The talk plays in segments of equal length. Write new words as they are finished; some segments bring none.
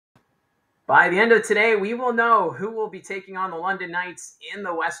By the end of today, we will know who will be taking on the London Knights in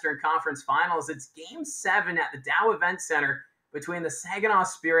the Western Conference Finals. It's Game 7 at the Dow Event Center between the Saginaw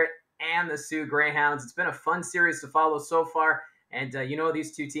Spirit and the Sioux Greyhounds. It's been a fun series to follow so far, and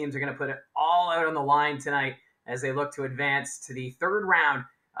these two teams are going to put it all out on the line tonight as they look to advance to the third round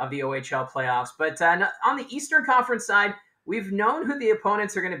of the OHL playoffs. But on the Eastern Conference side, we've known who the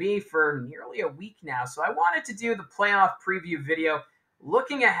opponents are going to be for nearly a week now, so I wanted to do the playoff preview video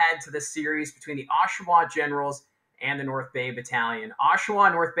looking ahead to the series between the Oshawa Generals and the North Bay Battalion. Oshawa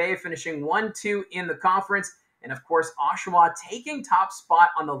and North Bay finishing 1-2 in the conference, and of course, Oshawa taking top spot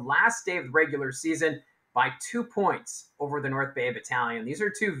on the last day of the regular season by 2 points over the North Bay Battalion. These are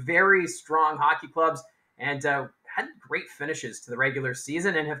two very strong hockey clubs and had great finishes to the regular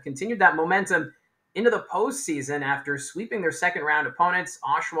season and have continued that momentum into the postseason after sweeping their second round opponents,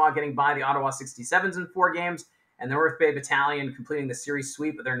 Oshawa getting by the Ottawa 67s in 4 games, and the North Bay Battalion completing the series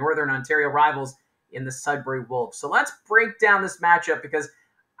sweep of their Northern Ontario rivals in the Sudbury Wolves. So let's break down this matchup because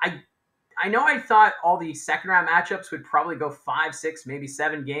I know I thought all the second round matchups would probably go 5, 6, maybe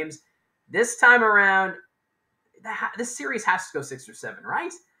 7 games. This time around, this series has to go 6 or 7,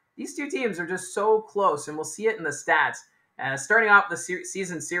 right? These two teams are just so close, and we'll see it in the stats. Starting off the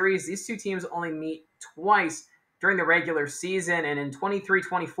season series, these two teams only meet twice during the regular season, and in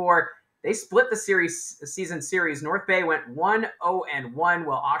 23-24, they split the season series. North Bay went 1-0-1,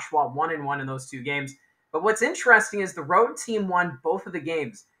 while Oshawa 1-1 in those 2 games. But what's interesting is the road team won both of the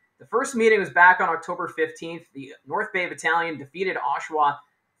games. The first meeting was back on October 15th. The North Bay Battalion defeated Oshawa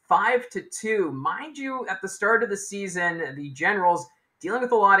 5-2. Mind you, at the start of the season, the Generals dealing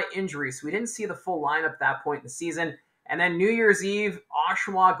with a lot of injuries, so we didn't see the full lineup at that point in the season. And then New Year's Eve,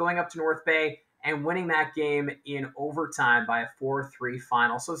 Oshawa going up to North Bay and winning that game in overtime by a 4-3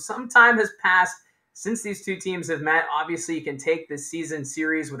 final. So some time has passed since these two teams have met. Obviously, you can take this season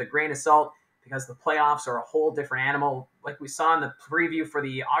series with a grain of salt because the playoffs are a whole different animal. Like we saw in the preview for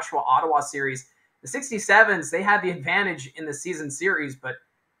the Oshawa-Ottawa series, the 67s, they had the advantage in the season series, but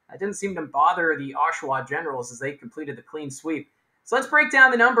that didn't seem to bother the Oshawa Generals as they completed the clean sweep. So let's break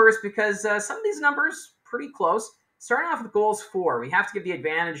down the numbers because some of these numbers pretty close. Starting off with goals for, we have to give the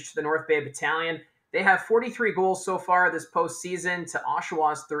advantage to the North Bay Battalion. They have 43 goals so far this postseason to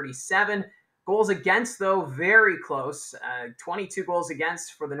Oshawa's 37. Goals against, though, very close. 22 goals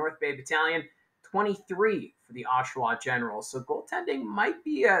against for the North Bay Battalion, 23 for the Oshawa Generals. So goaltending might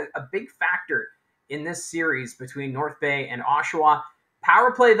be a big factor in this series between North Bay and Oshawa.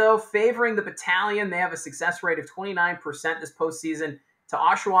 Power play, though, favoring the Battalion. They have a success rate of 29% this postseason to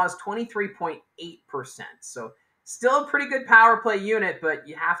Oshawa's 23.8%. So still a pretty good power play unit, but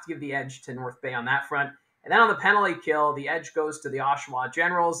you have to give the edge to North Bay on that front. And then on the penalty kill, the edge goes to the Oshawa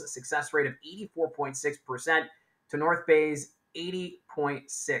Generals, a success rate of 84.6% to North Bay's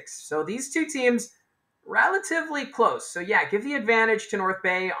 80.6%. So these two teams, relatively close. So yeah, give the advantage to North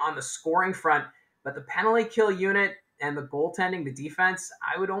Bay on the scoring front, but the penalty kill unit and the goaltending, the defense,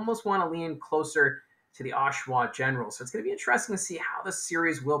 I would almost want to lean closer to the Oshawa Generals. So it's going to be interesting to see how the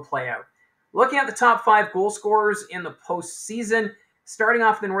series will play out. Looking at the top 5 goal scorers in the postseason, starting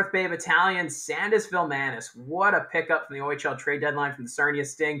off the North Bay Battalion, Sandis Vilmanis. What a pickup from the OHL trade deadline from the Sarnia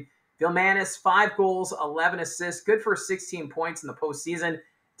Sting. Vilmanis, 5 goals, 11 assists, good for 16 points in the postseason.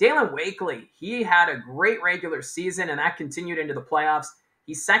 Dalen Wakely, he had a great regular season, and that continued into the playoffs.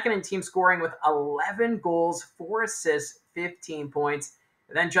 He's second in team scoring with 11 goals, 4 assists, 15 points.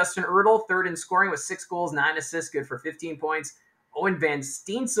 And then Justin Ertl, third in scoring with 6 goals, 9 assists, good for 15 points. Owen Van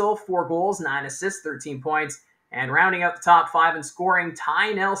Steensel, 4 goals, 9 assists, 13 points. And rounding out the top 5 in scoring,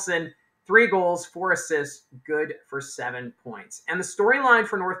 Ty Nelson, 3 goals, 4 assists, good for 7 points. And the storyline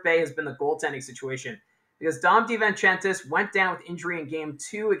for North Bay has been the goaltending situation because Dom DiVincentis went down with injury in Game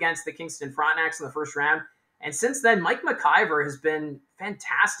 2 against the Kingston Frontenacs in the first round. And since then, Mike McIver has been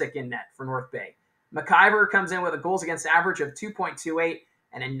fantastic in net for North Bay. McIver comes in with a goals against average of 2.28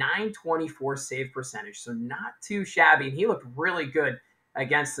 and a .924 save percentage. So not too shabby. And he looked really good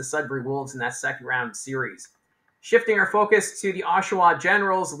against the Sudbury Wolves in that second round series. Shifting our focus to the Oshawa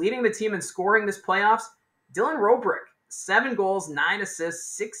Generals, leading the team in scoring this playoffs, Dylan Robrick, 7 goals, 9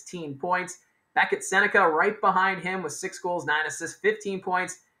 assists, 16 points. Beckett Seneca right behind him with 6 goals, 9 assists, 15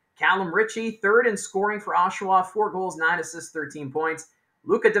 points. Callum Ritchie, third in scoring for Oshawa, 4 goals, 9 assists, 13 points.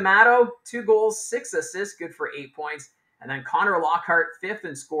 Luca D'Amato, 2 goals, 6 assists, good for 8 points. And then Connor Lockhart, 5th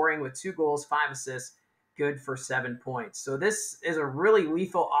in scoring with 2 goals, 5 assists, good for 7 points. So this is a really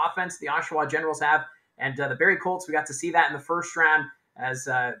lethal offense the Oshawa Generals have. And the Barrie Colts, we got to see that in the first round as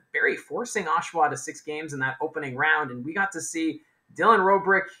Barrie forcing Oshawa to 6 games in that opening round. And we got to see Dylan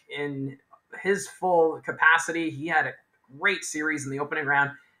Robrick in his full capacity. He had a great series in the opening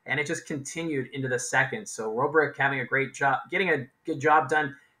round and it just continued into the second. So Robrick having a great job, getting a good job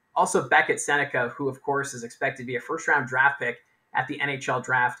done. Also Beckett Seneca, who of course is expected to be a first-round draft pick at the NHL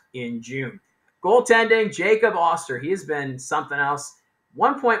draft in June. Goaltending, Jacob Oster. He has been something else.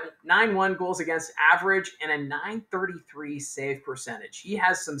 1.91 goals against average and a 933 save percentage. He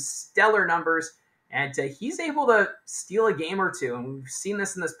has some stellar numbers, and he's able to steal a game or two. And we've seen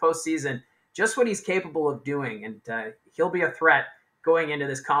this in this postseason, just what he's capable of doing. And he'll be a threat going into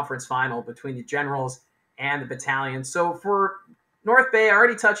this conference final between the Generals and the Battalion. So for North Bay, I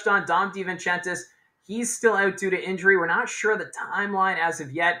already touched on Dom DiVincentis. He's still out due to injury. We're not sure the timeline as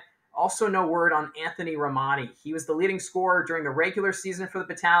of yet. Also, no word on Anthony Romani. He was the leading scorer during the regular season for the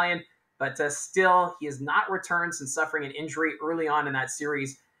Battalion, but still, he has not returned since suffering an injury early on in that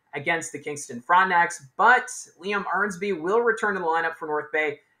series against the Kingston Frontenacs. But Liam Arnsby will return to the lineup for North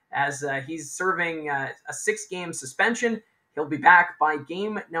Bay as he's serving a 6-game suspension. He'll be back by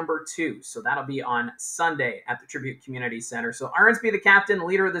game number 2, so that'll be on Sunday at the Tribute Community Center. So Arnsby, the captain,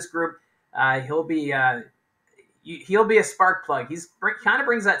 leader of this group, he'll be a spark plug. He's kind of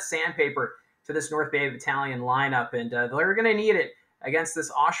brings that sandpaper to this North Bay Battalion lineup, and they're going to need it against this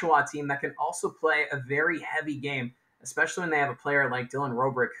Oshawa team that can also play a very heavy game, especially when they have a player like Dylan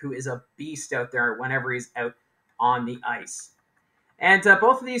Robrick, who is a beast out there whenever he's out on the ice. And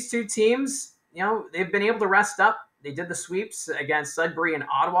both of these two teams, they've been able to rest up. They did the sweeps against Sudbury and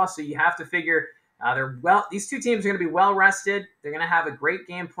Ottawa, so you have to figure these two teams are going to be well rested. They're going to have a great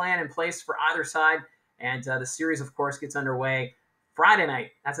game plan in place for either side. And the series, of course, gets underway Friday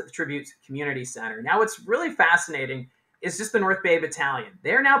night. That's at the Tribute Community Center. Now, what's really fascinating is just the North Bay Battalion.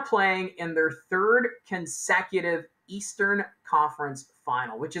 They're now playing in their 3rd consecutive Eastern Conference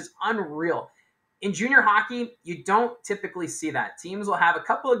Final, which is unreal. In junior hockey, you don't typically see that. Teams will have a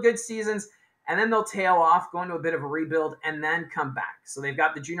couple of good seasons, and then they'll tail off, go into a bit of a rebuild, and then come back. So they've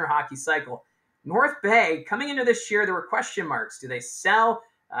got the junior hockey cycle. North Bay, coming into this year, there were question marks. Do they sell?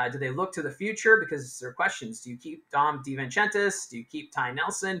 Do they look to the future? Because there are questions. Do you keep Dom DiVincentis? Do you keep Ty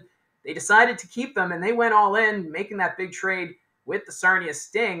Nelson? They decided to keep them, and they went all in, making that big trade with the Sarnia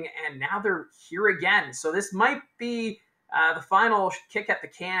Sting, and now they're here again. So this might be the final kick at the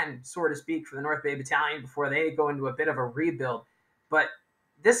can, so to speak, for the North Bay Battalion before they go into a bit of a rebuild. But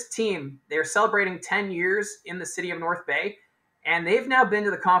this team, they're celebrating 10 years in the city of North Bay, and they've now been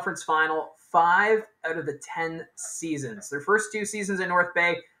to the conference final 5 out of the 10 seasons. Their first 2 seasons in North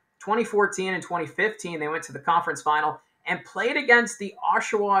Bay, 2014 and 2015, they went to the conference final and played against the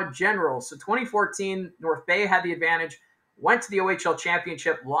Oshawa Generals. So 2014, North Bay had the advantage, went to the OHL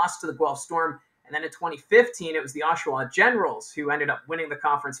Championship, lost to the Guelph Storm, and then in 2015, it was the Oshawa Generals who ended up winning the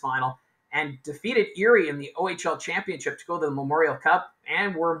conference final and defeated Erie in the OHL Championship to go to the Memorial Cup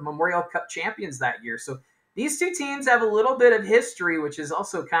and were Memorial Cup champions that year. So these two teams have a little bit of history, which is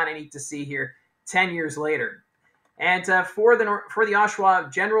also kind of neat to see here 10 years later. And for the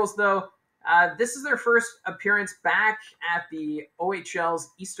Oshawa Generals, though, this is their first appearance back at the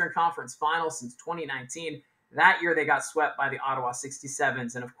OHL's Eastern Conference Final since 2019. That year, they got swept by the Ottawa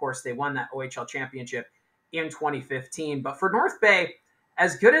 67s, and of course, they won that OHL championship in 2015. But for North Bay,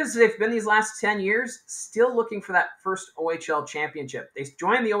 as good as they've been these last 10 years, still looking for that first OHL championship. They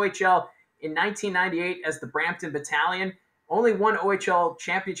joined the OHL in 1998 as the Brampton Battalion. Only one OHL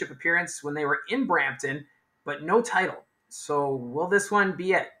championship appearance when they were in Brampton, but no title. So will this one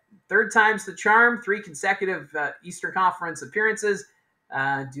be it? 3rd time's the charm, 3 consecutive Eastern Conference appearances.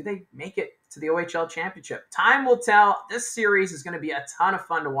 Do they make it to the OHL championship? Time will tell. This series is going to be a ton of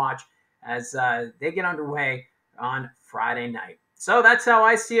fun to watch as they get underway on Friday night. So that's how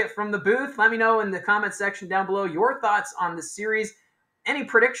I see it from the booth. Let me know in the comment section down below your thoughts on the series. Any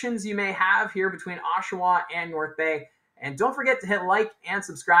predictions you may have here between Oshawa and North Bay. And don't forget to hit like and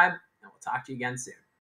subscribe, and we'll talk to you again soon.